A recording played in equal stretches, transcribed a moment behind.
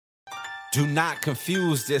Do not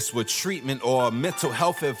confuse this with treatment or mental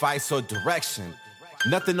health advice or direction.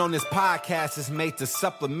 Nothing on this podcast is made to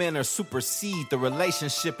supplement or supersede the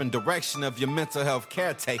relationship and direction of your mental health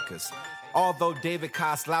caretakers. Although David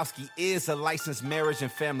Kozlowski is a licensed marriage and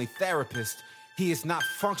family therapist, he is not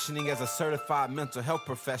functioning as a certified mental health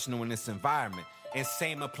professional in this environment. And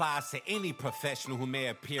same applies to any professional who may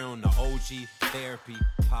appear on the OG Therapy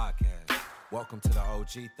podcast. Welcome to the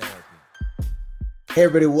OG Therapy. Hey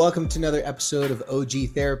everybody, welcome to another episode of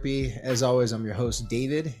OG Therapy. As always, I'm your host,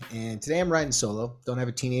 David, and today I'm riding solo. Don't have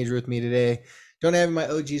a teenager with me today. Don't have my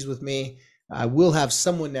OGs with me. I will have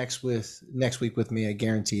someone next week with me, I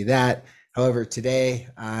guarantee that. However, today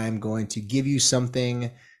I'm going to give you something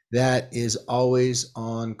that is always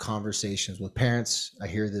on conversations with parents. I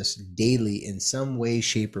hear this daily in some way,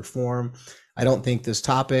 shape, or form. I don't think this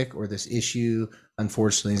topic or this issue,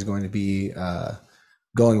 unfortunately, is going to be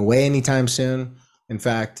going away anytime soon. In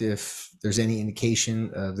fact, if there's any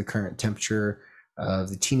indication of the current temperature of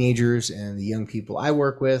the teenagers and the young people I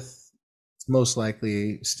work with, it's most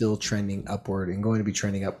likely still trending upward and going to be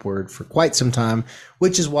trending upward for quite some time,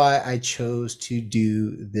 which is why I chose to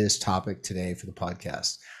do this topic today for the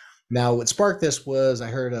podcast. Now, what sparked this was I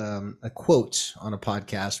heard a quote on a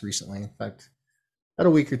podcast recently, in fact, about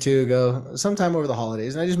a week or two ago, sometime over the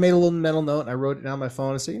holidays, and I just made a little mental note and I wrote it down on my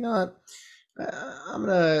phone and said, you know what? I'm going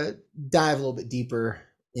to dive a little bit deeper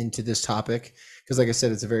into this topic because, like I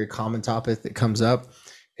said, it's a very common topic that comes up.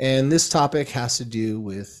 And this topic has to do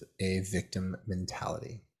with a victim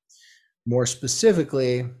mentality, more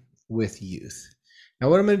specifically with youth. Now,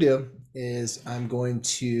 what I'm going to do is I'm going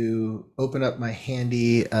to open up my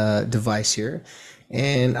handy device here.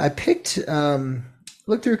 And I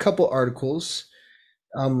looked through a couple articles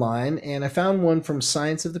online, and I found one from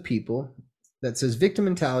Science of the People that says victim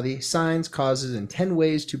mentality, signs, causes, and 10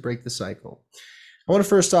 ways to break the cycle. I want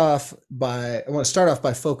to start off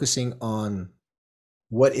by focusing on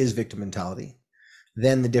what is victim mentality,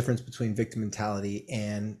 then the difference between victim mentality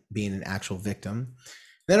and being an actual victim.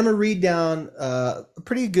 Then I'm going to read down a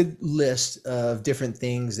pretty good list of different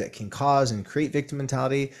things that can cause and create victim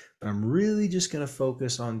mentality, but I'm really just going to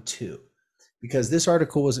focus on two. Because this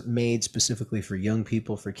article wasn't made specifically for young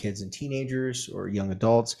people, for kids and teenagers or young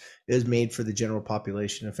adults. It was made for the general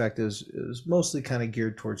population. In fact, it was mostly kind of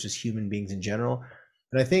geared towards just human beings in general.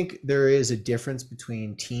 And I think there is a difference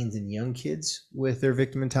between teens and young kids with their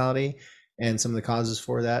victim mentality and some of the causes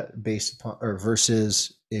for that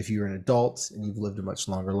versus if you're an adult and you've lived a much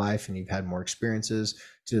longer life and you've had more experiences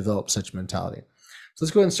to develop such mentality. So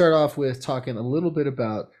let's go ahead and start off with talking a little bit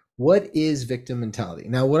about what is victim mentality.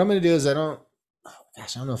 Now, what I'm going to do is I don't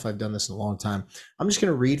know if I've done this in a long time. I'm just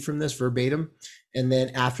going to read from this verbatim. And then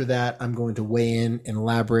after that, I'm going to weigh in and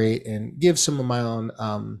elaborate and give some of my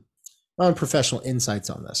own professional insights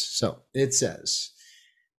on this. So it says,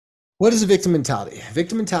 what is a victim mentality?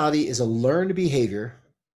 Victim mentality is a learned behavior,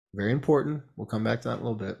 very important. We'll come back to that in a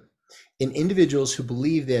little bit, in individuals who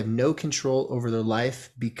believe they have no control over their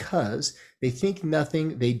life because they think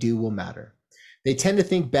nothing they do will matter. They tend to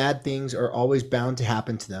think bad things are always bound to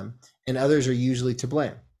happen to them, and others are usually to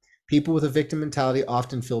blame. People with a victim mentality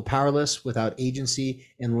often feel powerless, without agency,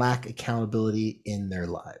 and lack accountability in their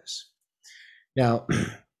lives. Now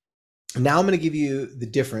I'm going to give you the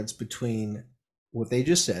difference between what they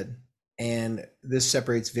just said, and this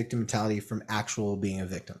separates victim mentality from actual being a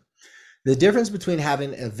victim. The difference between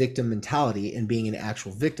having a victim mentality and being an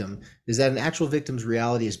actual victim is that an actual victim's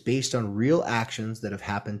reality is based on real actions that have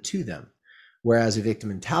happened to them, whereas a victim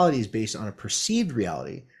mentality is based on a perceived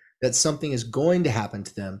reality that something is going to happen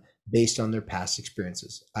to them based on their past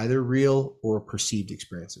experiences, either real or perceived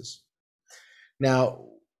experiences. Now,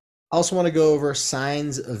 I also want to go over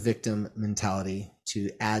signs of victim mentality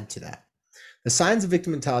to add to that. The signs of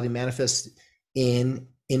victim mentality manifest in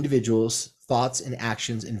individuals' thoughts and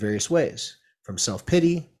actions in various ways, from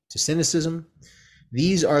self-pity to cynicism.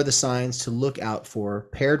 These are the signs to look out for,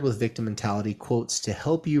 paired with victim mentality quotes to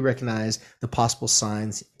help you recognize the possible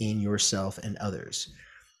signs in yourself and others.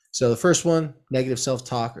 So the first one, negative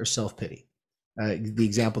self-talk or self-pity. The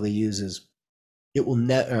example they use is,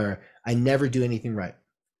 I never do anything right.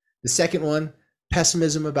 The second one,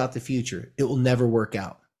 pessimism about the future. It will never work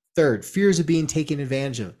out. Third, fears of being taken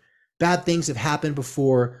advantage of. Bad things have happened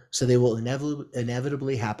before, so they will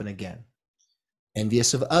inevitably happen again.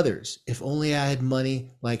 Envious of others. If only I had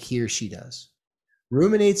money like he or she does.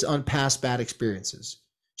 Ruminates on past bad experiences.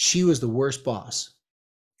 She was the worst boss.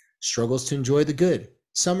 Struggles to enjoy the good.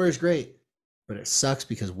 Summer is great, but it sucks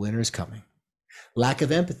because winter is coming. Lack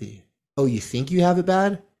of empathy. Oh, you think you have it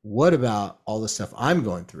bad? What about all the stuff I'm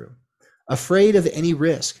going through? Afraid of any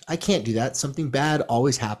risk. I can't do that. Something bad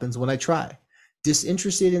always happens when I try.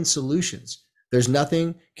 Disinterested in solutions. There's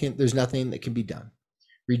nothing that can be done.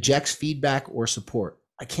 Rejects feedback or support.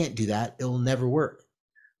 I can't do that. It will never work.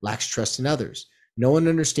 Lacks trust in others. No one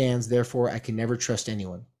understands, therefore I can never trust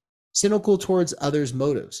anyone. Cynical towards others'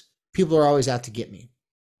 motives. People are always out to get me.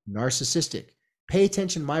 Narcissistic. Pay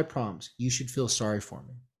attention to my problems. You should feel sorry for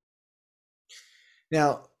me.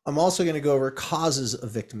 Now, I'm also going to go over causes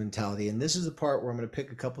of victim mentality. And this is the part where I'm going to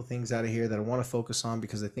pick a couple things out of here that I want to focus on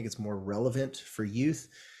because I think it's more relevant for youth.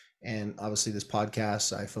 And obviously this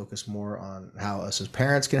podcast, I focus more on how us as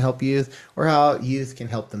parents can help youth or how youth can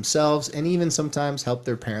help themselves and even sometimes help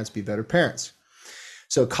their parents be better parents.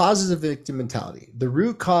 So causes of victim mentality. The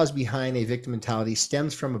root cause behind a victim mentality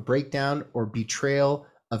stems from a breakdown or betrayal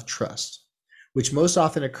of trust, which most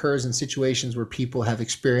often occurs in situations where people have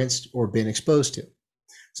experienced or been exposed to.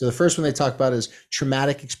 So the first one they talk about is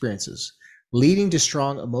traumatic experiences, leading to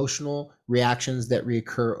strong emotional reactions that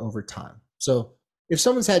reoccur over time. So if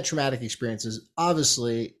someone's had traumatic experiences,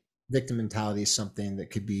 obviously victim mentality is something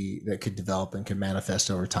that could develop and can manifest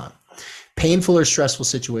over time. Painful or stressful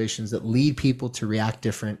situations that lead people to react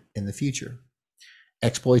different in the future.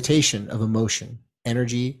 Exploitation of emotion,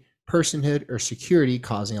 energy, personhood, or security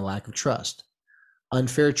causing a lack of trust.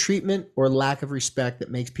 Unfair treatment or lack of respect that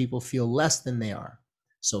makes people feel less than they are.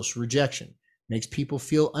 Social rejection makes people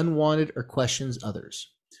feel unwanted or questions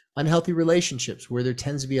others. Unhealthy relationships where there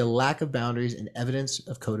tends to be a lack of boundaries and evidence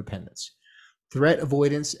of codependence. Threat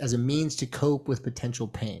avoidance as a means to cope with potential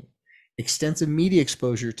pain. Extensive media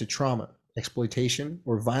exposure to trauma, exploitation,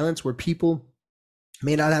 or violence where people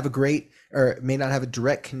may not have a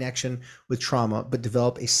direct connection with trauma, but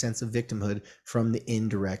develop a sense of victimhood from the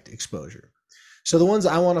indirect exposure. So the ones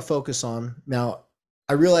I want to focus on, now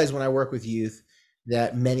I realize when I work with youth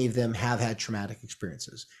that many of them have had traumatic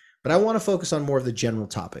experiences, but I want to focus on more of the general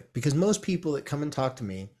topic because most people that come and talk to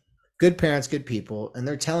me, good parents, good people, and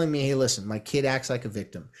they're telling me, hey, listen, my kid acts like a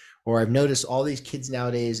victim, or I've noticed all these kids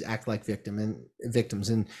nowadays act like victims,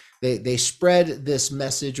 and they spread this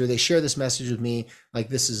message or they share this message with me like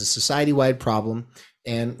this is a society-wide problem,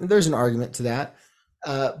 and there's an argument to that,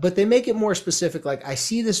 but they make it more specific. Like I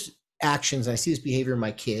see this actions, I see this behavior in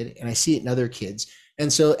my kid, and I see it in other kids,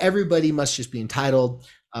 and so everybody must just be entitled.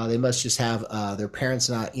 They must just have their parents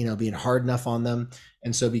not, being hard enough on them.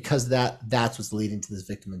 And so because of that, that's what's leading to this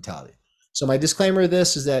victim mentality. So my disclaimer of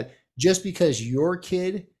this is that just because your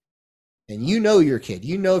kid, and your kid,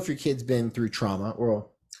 if your kid's been through trauma, or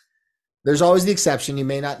there's always the exception, you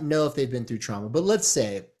may not know if they've been through trauma, but let's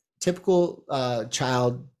say typical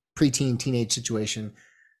child, preteen, teenage situation,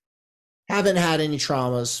 haven't had any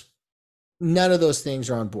traumas, none of those things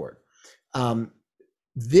are on board.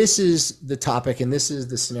 This is the topic and this is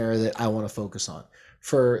the scenario that I want to focus on.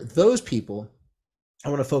 For those people, I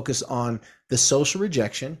want to focus on the social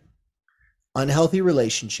rejection, unhealthy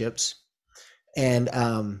relationships, and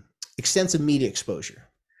extensive media exposure.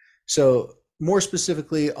 So more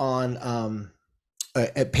specifically on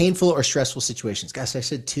painful or stressful situations. Guys, I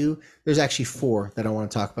said 2. There's actually 4 that I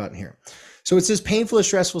want to talk about in here. So it says painful or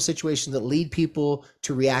stressful situations that lead people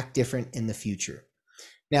to react different in the future.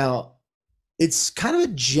 Now, it's kind of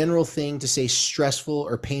a general thing to say stressful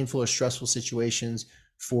or painful or stressful situations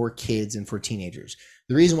for kids and for teenagers.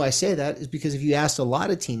 The reason why I say that is because if you ask a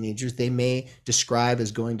lot of teenagers, they may describe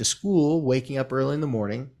as going to school, waking up early in the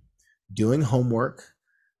morning, doing homework,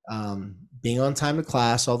 being on time to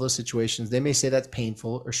class, all those situations, they may say that's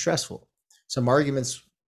painful or stressful. Some arguments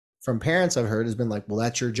from parents I've heard has been like, well,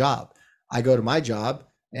 that's your job. I go to my job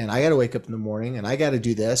and I got to wake up in the morning and I got to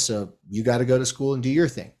do this. So you got to go to school and do your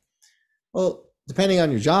thing. Well, depending on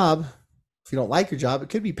your job, if you don't like your job, it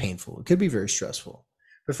could be painful. It could be very stressful.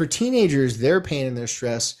 But for teenagers, their pain and their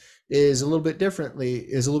stress is a little bit different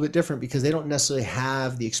because they don't necessarily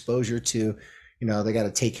have the exposure to, they got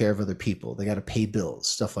to take care of other people. They got to pay bills,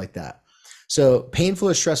 stuff like that. So painful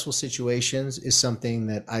or stressful situations is something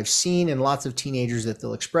that I've seen in lots of teenagers that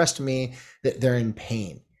they'll express to me that they're in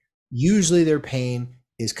pain. Usually their pain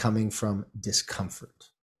is coming from discomfort.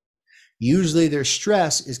 Usually their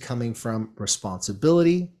stress is coming from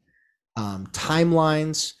responsibility,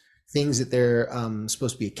 timelines, things that they're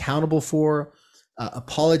supposed to be accountable for,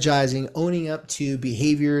 apologizing, owning up to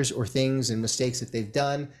behaviors or things and mistakes that they've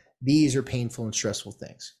done. These are painful and stressful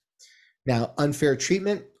things. Now, unfair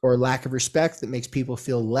treatment or lack of respect that makes people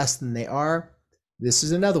feel less than they are. This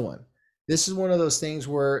is another one. This is one of those things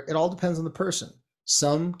where it all depends on the person.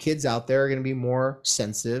 Some kids out there are going to be more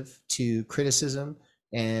sensitive to criticism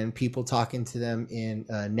and people talking to them in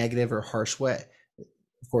a negative or harsh way.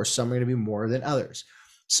 Of course, some are going to be more than others.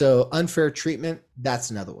 So unfair treatment,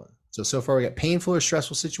 that's another one. So far we got painful or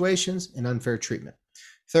stressful situations and unfair treatment.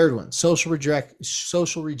 Third one, social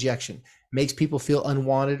rejection makes people feel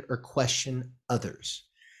unwanted or question others.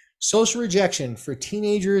 Social rejection for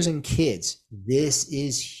teenagers and kids, this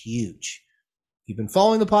is huge. If you've been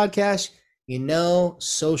following the podcast, you know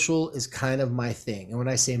social is kind of my thing. And when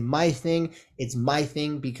I say my thing, it's my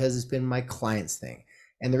thing because it's been my client's thing.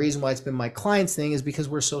 And the reason why it's been my client's thing is because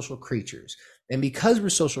we're social creatures. And because we're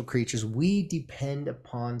social creatures, we depend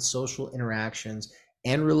upon social interactions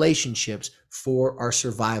and relationships for our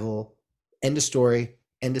survival. End of story,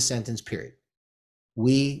 end of sentence, period.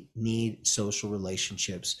 We need social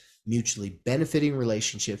relationships, mutually benefiting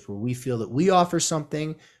relationships where we feel that we offer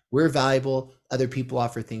something, we're valuable, other people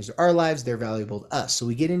offer things to our lives, they're valuable to us. So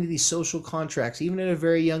we get into these social contracts, even at a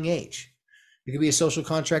very young age. It could be a social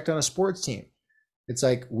contract on a sports team. It's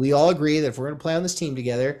like, we all agree that if we're going to play on this team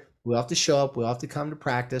together, we all have to show up, we all have to come to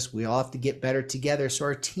practice, we all have to get better together so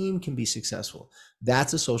our team can be successful.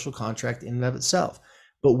 That's a social contract in and of itself.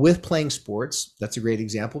 But with playing sports, that's a great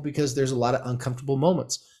example because there's a lot of uncomfortable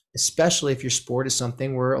moments, especially if your sport is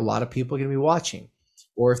something where a lot of people are going to be watching,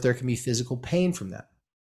 or if there can be physical pain from that.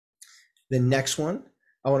 The next one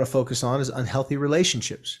I want to focus on is unhealthy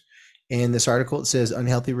relationships. In this article, it says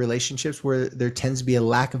unhealthy relationships where there tends to be a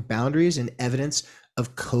lack of boundaries and evidence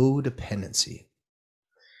of codependency.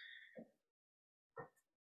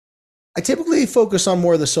 I typically focus on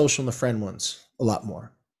more of the social and the friend ones a lot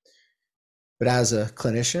more. But as a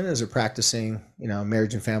clinician, as a practicing,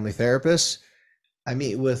 marriage and family therapist, I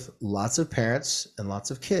meet with lots of parents and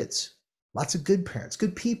lots of kids, lots of good parents,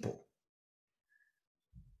 good people.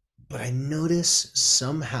 But I notice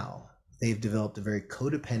somehow they've developed a very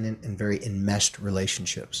codependent and very enmeshed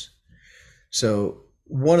relationships. So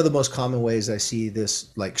one of the most common ways I see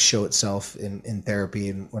this show itself in therapy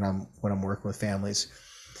and when I'm working with families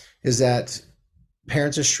is that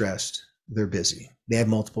parents are stressed, they're busy, they have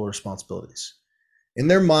multiple responsibilities. In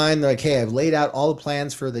their mind, they're like, hey, I've laid out all the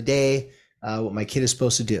plans for the day, what my kid is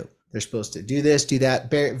supposed to do. They're supposed to do this, do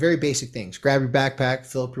that, very, very basic things. Grab your backpack,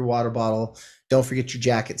 fill up your water bottle, don't forget your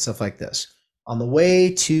jacket, stuff like this. On the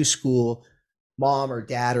way to school, mom or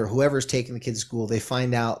dad or whoever's taking the kids to school, they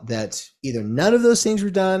find out that either none of those things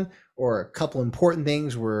were done or a couple important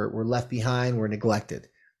things were left behind, were neglected.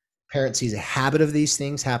 Parent sees a habit of these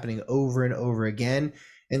things happening over and over again.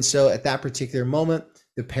 And so at that particular moment,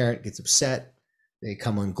 the parent gets upset. They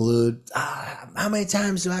come unglued. How many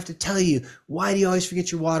times do I have to tell you? Why do you always forget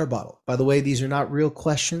your water bottle? By the way, these are not real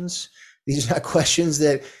questions. These are not questions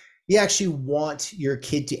that you actually want your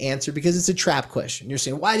kid to answer because it's a trap question. You're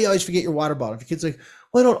saying, why do you always forget your water bottle? If your kid's like,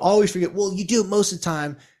 well, I don't always forget. Well, you do it most of the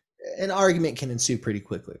time. An argument can ensue pretty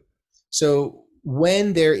quickly. So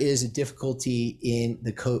when there is a difficulty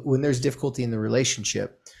when there's difficulty in the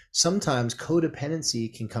relationship, sometimes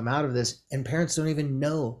codependency can come out of this, and parents don't even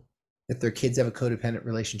know that their kids have a codependent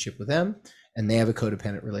relationship with them and they have a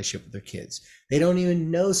codependent relationship with their kids. They don't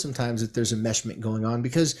even know sometimes that there's enmeshment going on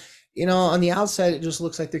because, on the outside, it just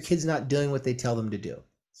looks like their kid's not doing what they tell them to do.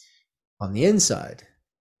 On the inside,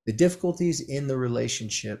 the difficulties in the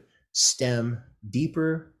relationship stem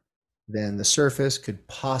deeper than the surface could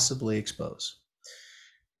possibly expose.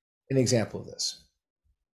 An example of this.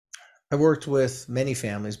 I've worked with many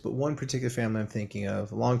families, but one particular family I'm thinking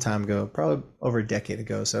of a long time ago, probably over a decade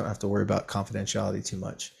ago, so I don't have to worry about confidentiality too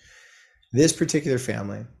much. This particular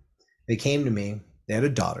family, they came to me, they had a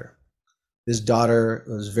daughter. This daughter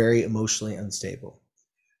was very emotionally unstable.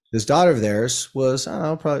 This daughter of theirs was, I don't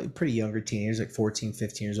know, probably pretty younger teenagers, like 14,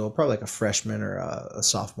 15 years old, probably like a freshman or a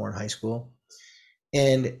sophomore in high school.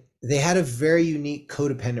 And they had a very unique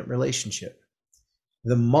codependent relationship.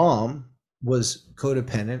 The mom was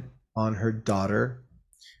codependent on her daughter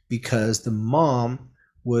because the mom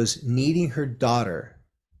was needing her daughter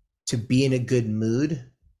to be in a good mood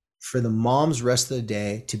for the mom's rest of the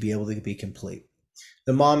day to be able to be complete.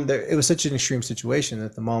 The mom, it was such an extreme situation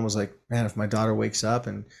that the mom was like, man, if my daughter wakes up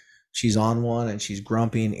and she's on one and she's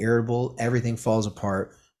grumpy and irritable, everything falls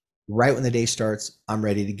apart. Right when the day starts, I'm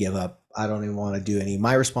ready to give up. I don't even want to do any of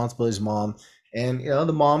my responsibilities, mom. And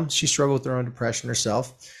the mom, she struggled with her own depression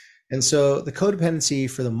herself. And so the codependency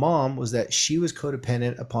for the mom was that she was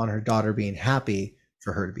codependent upon her daughter being happy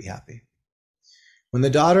for her to be happy. When the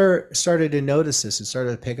daughter started to notice this and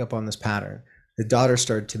started to pick up on this pattern, the daughter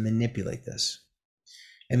started to manipulate this.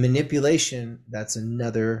 And manipulation, that's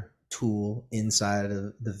another tool inside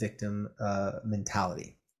of the victim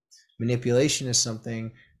mentality. Manipulation is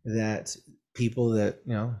something that people that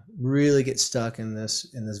really get stuck in this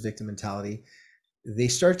victim mentality, they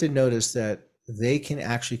start to notice that they can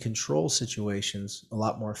actually control situations a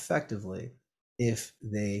lot more effectively if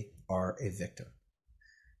they are a victim.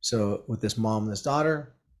 So with this mom and this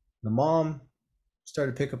daughter, the mom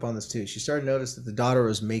started to pick up on this too. She started to notice that the daughter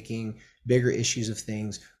was making bigger issues of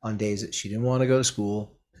things on days that she didn't want to go to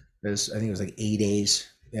school. I think it was like 8 days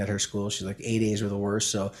at her school. She's like 8 days were the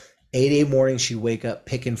worst. So 8 morning, she'd wake up,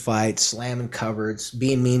 picking fights, slamming cupboards,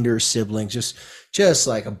 being mean to her siblings, just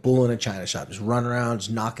like a bull in a china shop, just running around,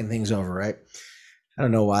 just knocking things over, right? I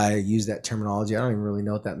don't know why I use that terminology. I don't even really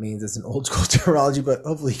know what that means. It's an old school terminology, but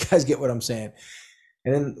hopefully you guys get what I'm saying.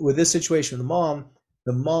 And then with this situation with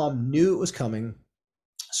the mom knew it was coming.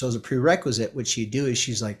 So as a prerequisite, what she'd do is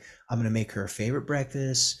she's like, I'm going to make her a favorite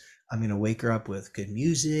breakfast. I'm going to wake her up with good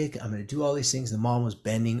music. I'm going to do all these things. The mom was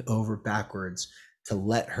bending over backwards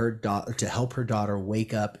to help her daughter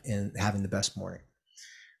wake up and having the best morning.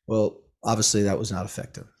 Well, obviously that was not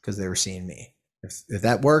effective because they were seeing me. If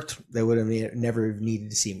that worked, they would have never needed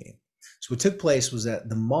to see me. So what took place was that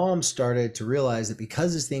the mom started to realize that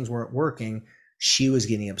because these things weren't working, she was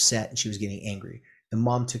getting upset and she was getting angry. The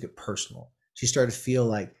mom took it personal. She started to feel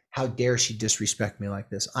like, how dare she disrespect me like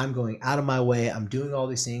this? I'm going out of my way. I'm doing all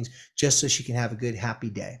these things just so she can have a good, happy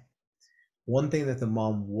day. One thing that the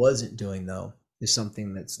mom wasn't doing, though, is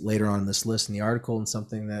something that's later on this list in the article, and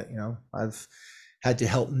something that, I've had to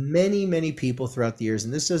help many, many people throughout the years.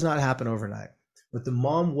 And this does not happen overnight. What the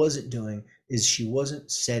mom wasn't doing is she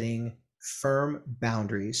wasn't setting firm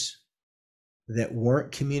boundaries that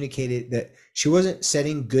weren't communicated, that she wasn't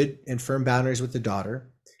setting good and firm boundaries with the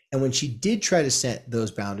daughter. And when she did try to set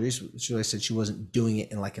those boundaries, which I said she wasn't doing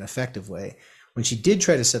it in like an effective way, when she did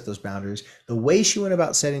try to set those boundaries, the way she went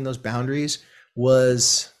about setting those boundaries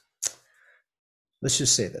was, let's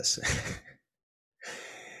just say this.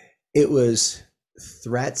 It was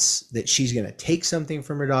threats that she's going to take something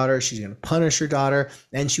from her daughter, she's going to punish her daughter,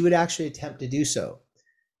 and she would actually attempt to do so.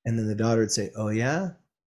 And then the daughter would say, oh yeah?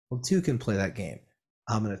 Well, two can play that game.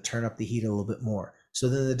 I'm going to turn up the heat a little bit more. So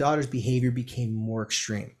then the daughter's behavior became more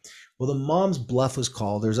extreme. Well, the mom's bluff was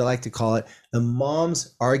called, or as I like to call it, the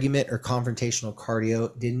mom's argument or confrontational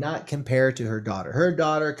cardio did not compare to her daughter. Her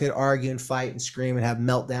daughter could argue and fight and scream and have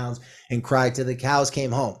meltdowns and cry till the cows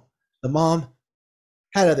came home. The mom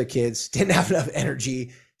had other kids, didn't have enough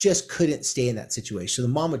energy, just couldn't stay in that situation. So the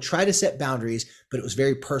mom would try to set boundaries, but it was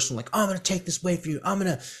very personal. Like, oh, I'm going to take this away from you. I'm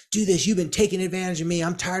going to do this. You've been taking advantage of me.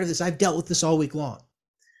 I'm tired of this. I've dealt with this all week long.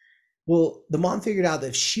 Well, the mom figured out that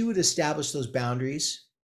if she would establish those boundaries,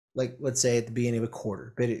 like let's say at the beginning of a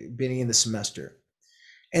quarter, beginning of the semester,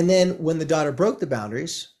 and then when the daughter broke the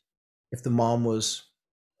boundaries, if the mom was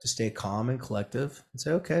to stay calm and collective and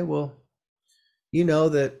say, okay, well, you know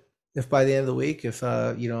that if by the end of the week, if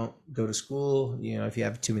you don't go to school, if you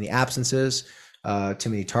have too many absences, too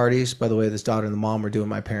many tardies. By the way, this daughter and the mom were doing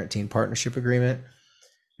my parent-teen partnership agreement.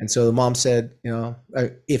 And so the mom said,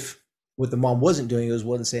 if what the mom wasn't doing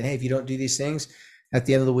wasn't saying, hey, if you don't do these things at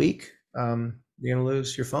the end of the week, you're going to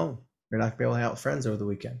lose your phone. You're not going to be able to hang out with friends over the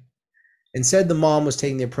weekend. Instead, the mom was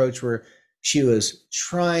taking the approach where she was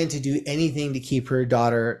trying to do anything to keep her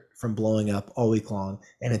daughter from blowing up all week long.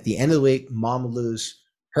 And at the end of the week, mom would lose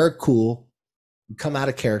her cool, come out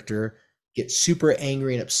of character, get super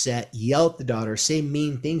angry and upset, yell at the daughter, say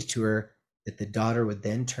mean things to her that the daughter would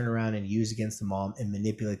then turn around and use against the mom and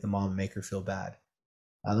manipulate the mom and make her feel bad.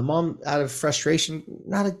 The mom, out of frustration,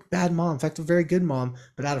 not a bad mom, in fact, a very good mom,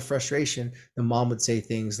 but out of frustration, the mom would say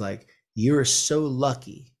things like, you're so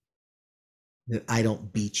lucky that I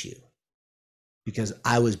don't beat you because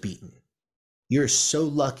I was beaten. You're so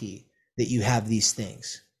lucky that you have these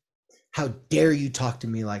things. How dare you talk to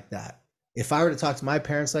me like that? If I were to talk to my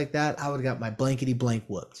parents like that, I would have got my blankety blank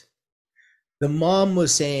whooped. The mom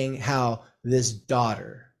was saying how this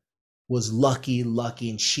daughter was lucky,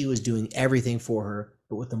 and she was doing everything for her.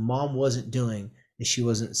 But what the mom wasn't doing is she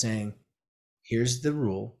wasn't saying, here's the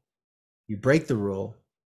rule. You break the rule.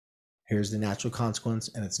 Here's the natural consequence,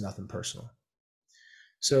 and it's nothing personal.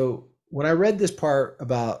 So when I read this part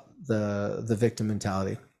about the victim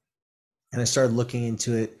mentality and I started looking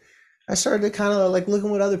into it, I started to kind of like looking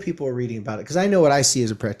what other people are reading about it, because I know what I see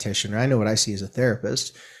as a practitioner. I know what I see as a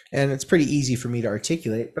therapist, and it's pretty easy for me to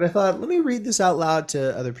articulate. But I thought, let me read this out loud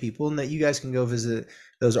to other people, and that you guys can go visit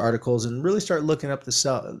those articles and really start looking up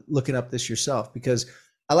this yourself, because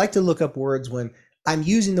I like to look up words when I'm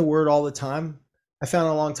using the word all the time. I found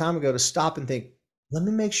a long time ago to stop and think, let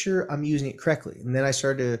me make sure I'm using it correctly. And then I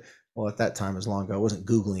started to, well, at that time, it was long ago, I wasn't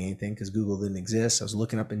Googling anything because Google didn't exist. I was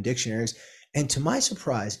looking up in dictionaries. And to my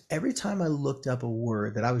surprise, every time I looked up a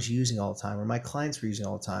word that I was using all the time, or my clients were using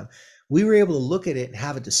all the time, we were able to look at it and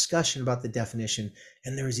have a discussion about the definition.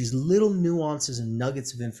 And there was these little nuances and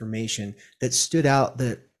nuggets of information that stood out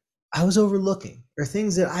that I was overlooking, or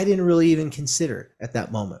things that I didn't really even consider at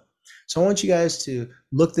that moment. So I want you guys to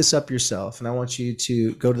look this up yourself, and I want you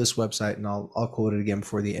to go to this website, and I'll quote it again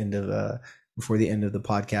before the end of the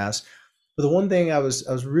podcast. But the one thing I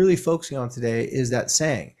was really focusing on today is that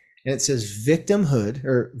saying, and it says victimhood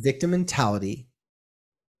or victim mentality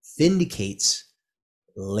vindicates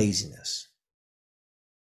laziness.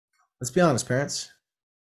 Let's be honest, parents.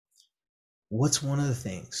 What's one of the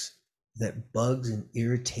things that bugs and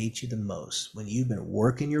irritates you the most when you've been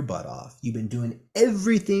working your butt off? You've been doing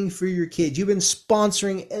everything for your kids. You've been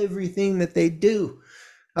sponsoring everything that they do.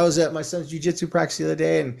 I was at my son's jiu-jitsu practice the other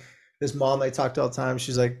day, and this mom I talked to all the time,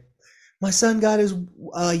 she's like, my son got his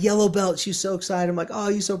yellow belt. She's so excited. I'm like, oh,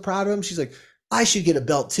 you so proud of him? She's like, I should get a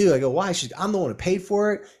belt too. I go, why? She's like, I'm the one who paid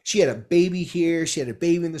for it. She had a baby here. She had a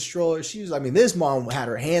baby in the stroller. This mom had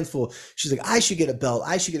her hands full. She's like, I should get a belt.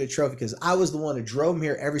 I should get a trophy because I was the one who drove him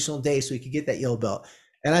here every single day so he could get that yellow belt.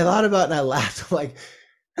 And I thought about it and I laughed. I'm like,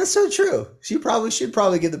 that's so true. She should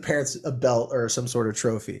probably give the parents a belt or some sort of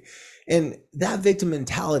trophy. And that victim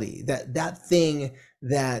mentality, that thing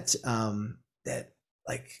that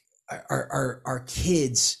like our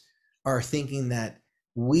kids are thinking that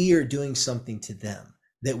we are doing something to them,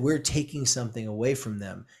 that we're taking something away from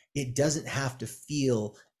them. It doesn't have to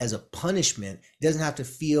feel as a punishment. It doesn't have to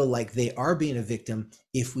feel like they are being a victim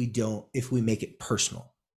if we make it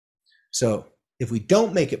personal. So if we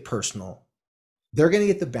don't make it personal, they're going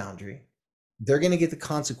to get the boundary, they're going to get the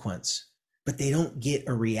consequence, but they don't get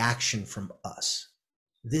a reaction from us.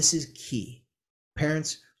 This is key.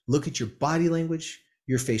 Parents, look at your body language,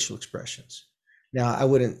 your facial expressions. Now, I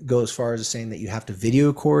wouldn't go as far as saying that you have to video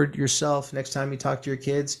record yourself next time you talk to your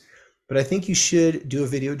kids, but I think you should do a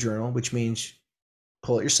video journal, which means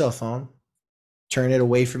pull out your cell phone, turn it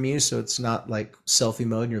away from you so it's not like selfie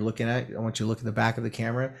mode and you're looking at it. I want you to look at the back of the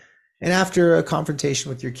camera. And after a confrontation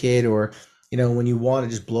with your kid, or when you want to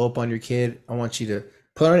just blow up on your kid, I want you to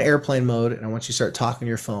put on airplane mode and I want you to start talking to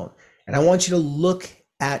your phone. And I want you to look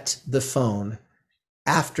at the phone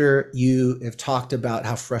after you have talked about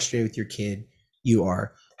how frustrated with your kid you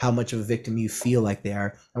are, how much of a victim you feel like they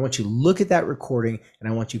are. I want you to look at that recording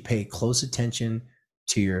and I want you to pay close attention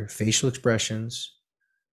to your facial expressions,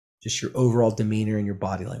 just your overall demeanor and your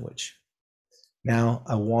body language. Now,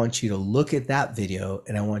 I want you to look at that video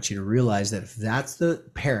and I want you to realize that if that's the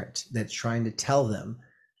parent that's trying to tell them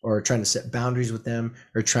or trying to set boundaries with them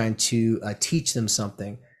or trying to teach them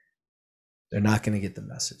something, they're not going to get the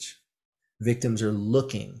message. Victims are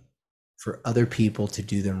looking for other people to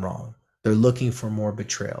do them wrong. They're looking for more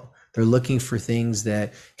betrayal. They're looking for things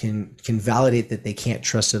that can validate that they can't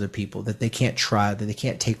trust other people, that they can't try, that they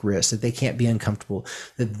can't take risks, that they can't be uncomfortable,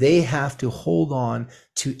 that they have to hold on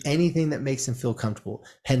to anything that makes them feel comfortable.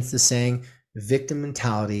 Hence the saying, victim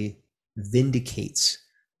mentality vindicates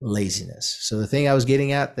laziness. So the thing I was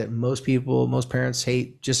getting at that most parents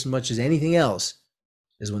hate just as much as anything else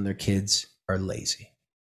is when their kids are lazy.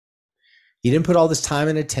 You didn't put all this time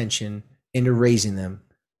and attention into raising them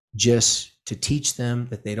just to teach them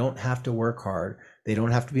that they don't have to work hard, they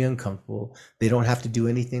don't have to be uncomfortable, they don't have to do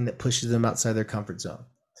anything that pushes them outside their comfort zone.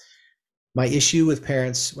 My issue with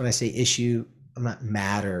parents, when I say issue, I'm not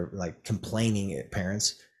mad or like complaining at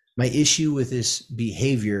parents. My issue with this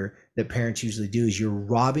behavior that parents usually do is you're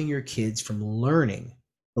robbing your kids from learning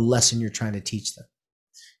the lesson you're trying to teach them.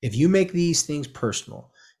 If you make these things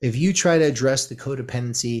personal, if you try to address the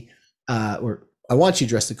codependency, or I want you to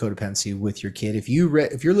address the codependency with your kid. If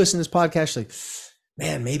you're listening to this podcast, you're like,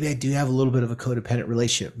 man, maybe I do have a little bit of a codependent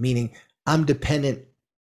relationship, meaning I'm dependent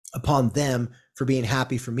upon them for being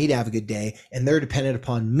happy for me to have a good day, and they're dependent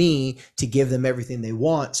upon me to give them everything they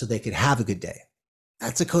want so they could have a good day.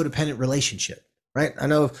 That's a codependent relationship, right? I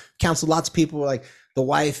know I've counseled lots of people like the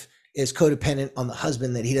wife is codependent on the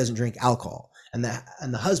husband that he doesn't drink alcohol, and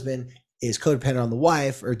the husband is codependent on the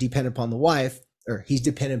wife or dependent upon the wife, or he's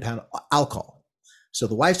dependent upon alcohol. So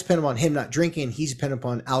the wife's dependent on him not drinking. He's dependent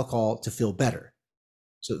upon alcohol to feel better.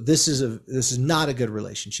 So this is not a good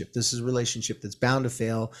relationship. This is a relationship that's bound to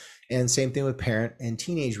fail. And same thing with parent and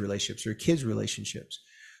teenage relationships or kids relationships.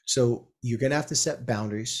 So you're going to have to set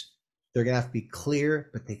boundaries. They're going to have to be clear,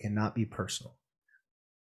 but they cannot be personal.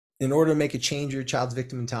 In order to make a change in your child's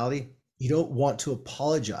victim mentality, you don't want to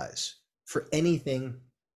apologize for anything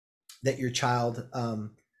that your child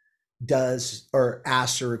does or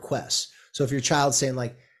asks or requests. So if your child's saying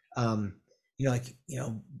like,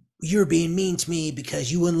 you're being mean to me because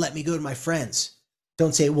you wouldn't let me go to my friends.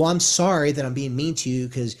 Don't say, well, I'm sorry that I'm being mean to you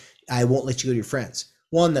because I won't let you go to your friends.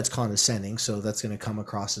 One, that's condescending. So that's going to come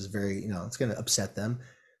across as very, it's going to upset them.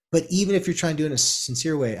 But even if you're trying to do it in a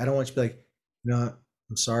sincere way, I don't want you to be like,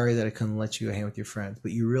 I'm sorry that I couldn't let you hang with your friends,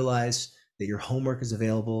 but you realize that your homework is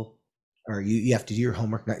available. or you have to do your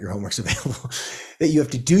homework, not your homework's available, that you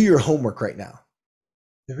have to do your homework right now.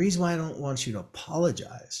 The reason why I don't want you to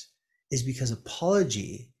apologize is because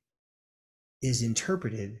apology is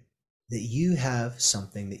interpreted that you have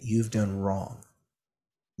something that you've done wrong.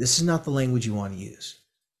 This is not the language you want to use.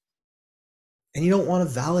 And you don't want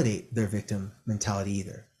to validate their victim mentality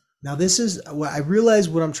either. Now, this is what I realize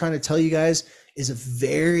what I'm trying to tell you guys is a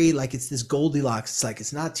very, like, it's this Goldilocks. It's like,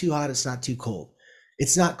 it's not too hot, it's not too cold.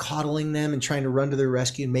 It's not coddling them and trying to run to their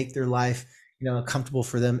rescue and make their life, comfortable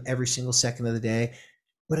for them every single second of the day.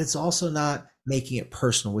 But it's also not making it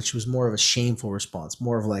personal, which was more of a shameful response,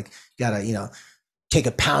 more of like, you gotta, take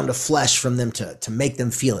a pound of flesh from them to make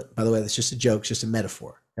them feel it. By the way, that's just a joke, it's just a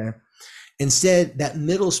metaphor. Okay. Instead, that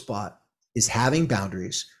middle spot is having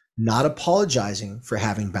boundaries, not apologizing for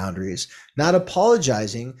having boundaries, not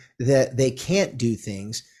apologizing that they can't do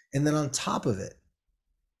things. And then on top of it,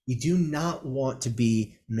 you do not want to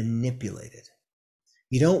be manipulated.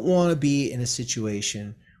 You don't want to be in a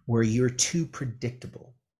situation where you're too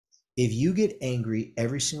predictable. If you get angry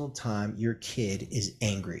every single time your kid is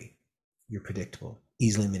angry, you're predictable,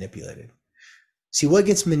 easily manipulated. See, what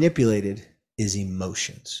gets manipulated is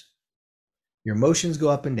emotions. Your emotions go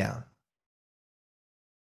up and down.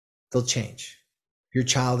 They'll change. Your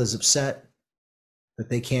child is upset that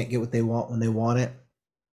they can't get what they want when they want it.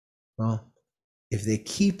 Well, if they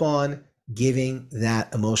keep on giving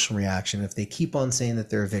that emotional reaction, if they keep on saying that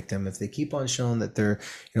they're a victim, if they keep on showing that they're,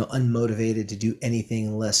 unmotivated to do anything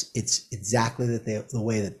unless it's exactly the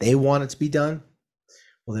way that they want it to be done,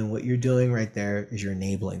 well, then what you're doing right there is you're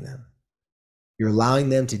enabling them. You're allowing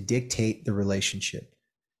them to dictate the relationship.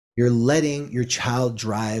 You're letting your child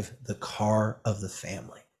drive the car of the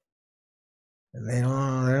family. And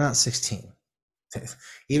they're not 16.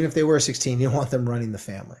 Even if they were 16, you don't want them running the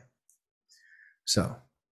family. So,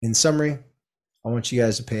 in summary, I want you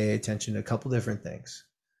guys to pay attention to a couple different things.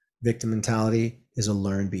 Victim mentality is a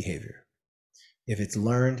learned behavior. If it's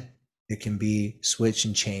learned, it can be switched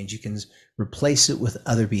and changed. You can replace it with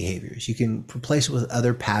other behaviors. You can replace it with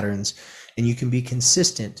other patterns, and you can be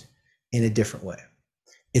consistent in a different way.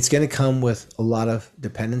 It's going to come with a lot of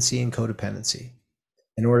dependency and codependency.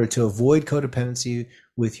 In order to avoid codependency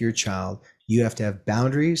with your child, you have to have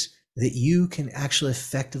boundaries that you can actually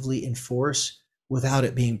effectively enforce without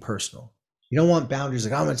it being personal. You don't want boundaries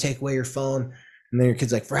like, I'm going to take away your phone, and then your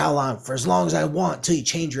kid's like, for how long? For as long as I want, till you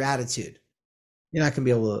change your attitude. You're not going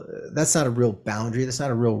to be able to, that's not a real boundary. That's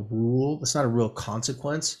not a real rule. That's not a real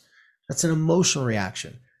consequence. That's an emotional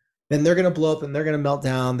reaction. Then they're going to blow up and they're going to melt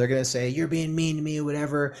down. They're going to say, you're being mean to me or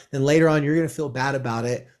whatever. Then later on, you're going to feel bad about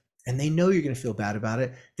it. And they know you're going to feel bad about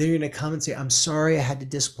it. Then you're going to come and say, I'm sorry I had to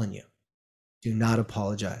discipline you. Do not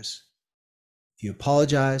apologize. If you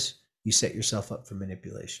apologize, you set yourself up for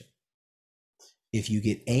manipulation. If you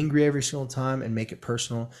get angry every single time and make it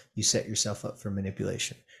personal, you set yourself up for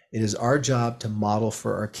manipulation. It is our job to model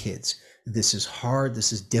for our kids. This is hard.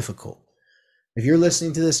 This is difficult. If you're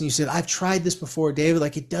listening to this and you said, I've tried this before, David,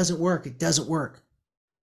 like it doesn't work. It doesn't work.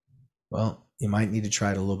 Well, you might need to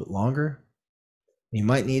try it a little bit longer. You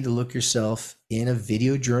might need to look yourself in a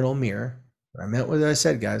video journal mirror. I meant what I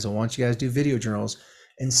said, guys. I want you guys to do video journals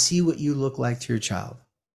and see what you look like to your child.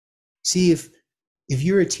 See if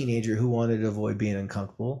you're a teenager who wanted to avoid being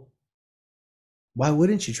uncomfortable, why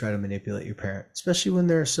wouldn't you try to manipulate your parent, especially when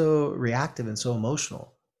they're so reactive and so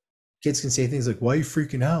emotional? Kids can say things like, why are you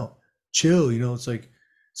freaking out? Chill, it's like,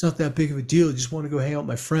 it's not that big of a deal. I just want to go hang out with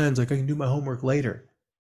my friends. Like I can do my homework later.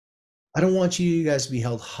 I don't want you guys to be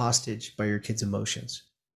held hostage by your kids' emotions.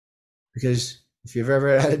 Because if you've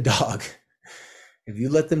ever had a dog, if you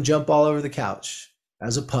let them jump all over the couch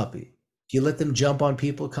as a puppy, if you let them jump on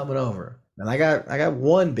people coming over, and I got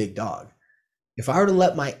one big dog. If I were to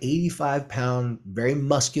let my 85-pound, very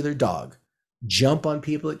muscular dog jump on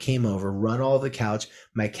people that came over, run all over the couch,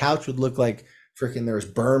 my couch would look like freaking there was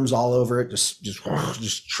berms all over it,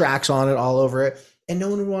 just tracks on it all over it. And no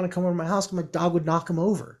one would want to come over to my house because my dog would knock them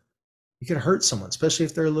over. You could hurt someone, especially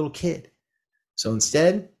if they're a little kid. So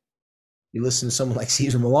instead, you listen to someone like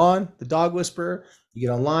Cesar Millan, the dog whisperer. You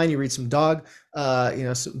get online, you read some dog,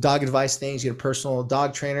 some dog advice things. You get a personal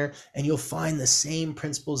dog trainer, and you'll find the same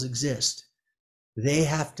principles exist. They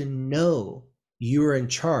have to know you're in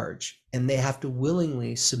charge, and they have to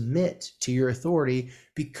willingly submit to your authority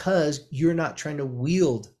because you're not trying to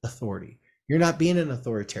wield authority. You're not being an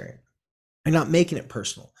authoritarian. You're not making it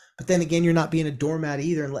personal. But then again, you're not being a doormat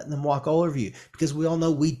either and letting them walk all over you, because we all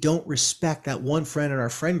know we don't respect that one friend in our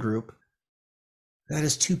friend group that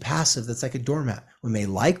is too passive. That's like a doormat. We may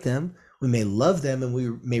like them. We may love them and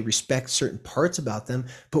we may respect certain parts about them,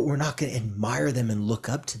 but we're not going to admire them and look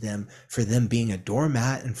up to them for them being a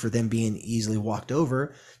doormat and for them being easily walked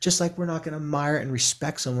over. Just like we're not going to admire and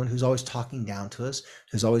respect someone who's always talking down to us,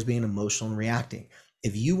 who's always being emotional and reacting.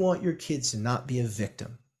 If you want your kids to not be a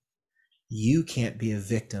victim, you can't be a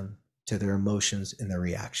victim to their emotions and their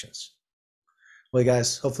reactions. Well,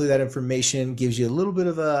 guys, hopefully that information gives you a little bit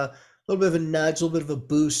of a nudge, a little bit of a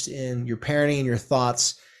boost in your parenting and your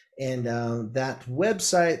thoughts. And that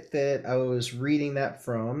website that I was reading that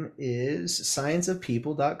from is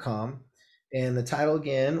scienceofpeople.com. And the title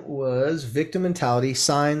again was Victim Mentality,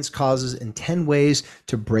 Signs, Causes, and 10 Ways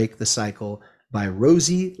to Break the Cycle by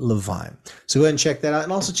Rosie Levine. So go ahead and check that out,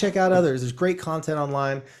 and also check out others. There's great content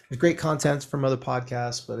online. There's great content from other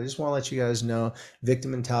podcasts, but I just want to let you guys know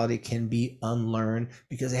victim mentality can be unlearned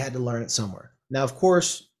because they had to learn it somewhere. Now, of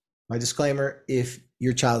course, my disclaimer, if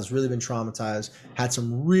your child has really been traumatized, had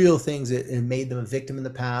some real things that made them a victim in the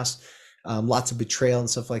past, lots of betrayal and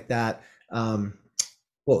stuff like that,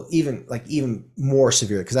 well, even more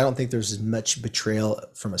severe, because I don't think there's as much betrayal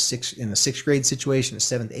from in a sixth grade situation, a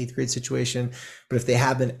seventh, eighth grade situation. But if they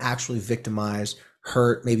have been actually victimized,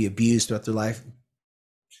 hurt, maybe abused throughout their life,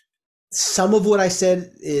 some of what I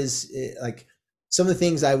said is like some of the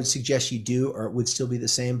things I would suggest you do or would still be the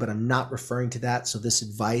same, but I'm not referring to that. So this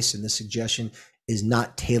advice and this suggestion is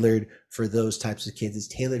not tailored for those types of kids. It's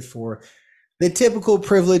tailored for the typical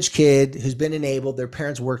privileged kid who's been enabled. Their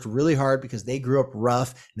parents worked really hard because they grew up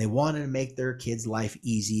rough and they wanted to make their kid's life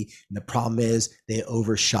easy. And the problem is they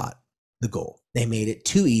overshot the goal. They made it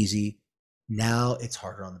too easy. Now it's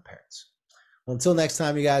harder on the parents. Well, until next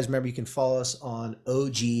time, you guys, remember you can follow us on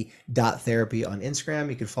og.therapy on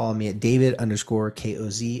Instagram. You can follow me at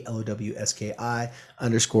David_KOZLOWSKI_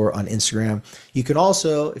 on Instagram. You can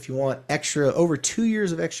also, if you want over 2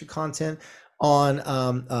 years of extra content, on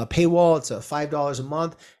paywall. It's $5 a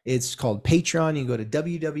month. It's called Patreon. You can go to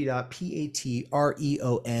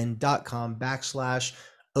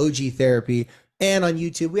www.patreon.com/OG Therapy. And on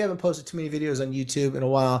YouTube, we haven't posted too many videos on YouTube in a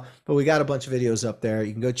while, but we got a bunch of videos up there.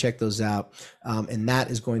 You can go check those out. And that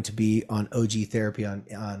is going to be on OG Therapy on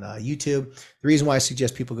YouTube. The reason why I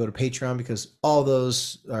suggest people go to Patreon, because all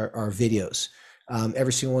those are videos.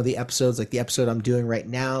 Every single one of the episodes, like the episode I'm doing right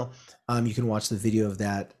now, you can watch the video of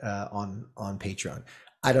that on Patreon.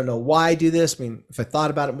 I don't know why I do this. I mean, if I thought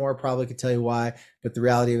about it more, I probably could tell you why. But the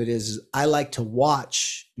reality of it is I like to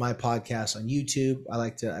watch my podcast on YouTube.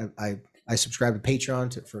 I subscribe to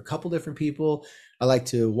Patreon for a couple different people. I like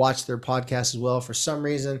to watch their podcasts as well. For some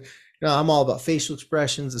reason, I'm all about facial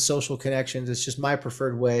expressions, the social connections. It's just my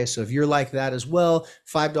preferred way. So if you're like that as well,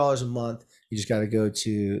 $5 a month. You just got to go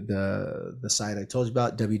to the site I told you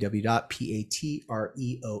about,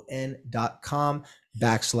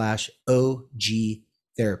 www.patreon.com/OG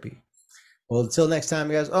Therapy. Well, until next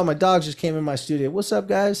time, guys. Oh, my dog just came in my studio. What's up,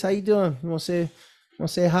 guys? How you doing? You want to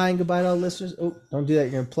say hi and goodbye to all the listeners? Oh, don't do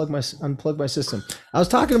that. You're going to unplug my system. I was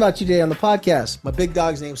talking about you today on the podcast. My big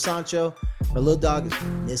dog's named Sancho. My little dog is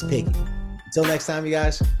Miss Piggy. Until next time, you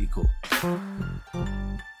guys, be cool.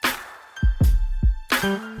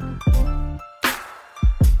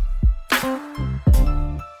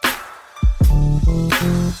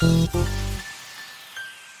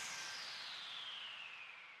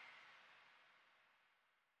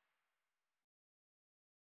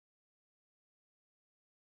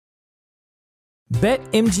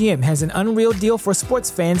 BetMGM has an unreal deal for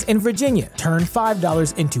sports fans in Virginia. Turn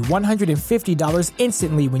 $5 into $150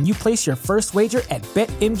 instantly when you place your first wager at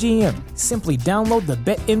BetMGM. Simply download the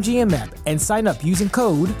BetMGM app and sign up using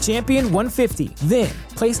code Champion150. Then,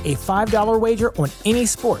 place a $5 wager on any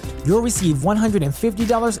sport. You'll receive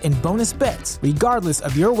 $150 in bonus bets, regardless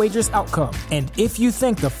of your wager's outcome. And if you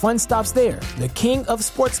think the fun stops there, the king of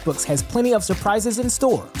sportsbooks has plenty of surprises in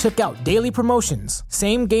store. Check out daily promotions,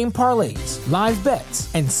 same-game parlays, live bets,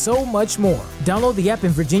 and so much more. Download the app in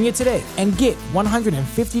Virginia today and get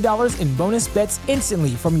 $150 in bonus bets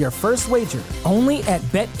instantly from your first wager. Only at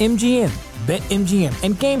BetMGM. BetMGM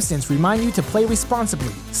and GameSense remind you to play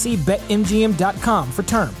responsibly. See BetMGM.com for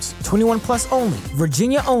terms. 21 plus only.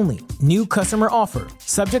 Virginia only. New customer offer.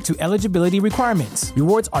 Subject to eligibility requirements.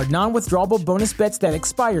 Rewards are non-withdrawable bonus bets that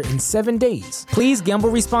expire in 7 days. Please gamble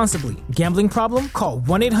responsibly. Gambling problem? Call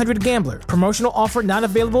 1-800-GAMBLER. Promotional offer not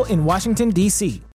available in Washington, D.C.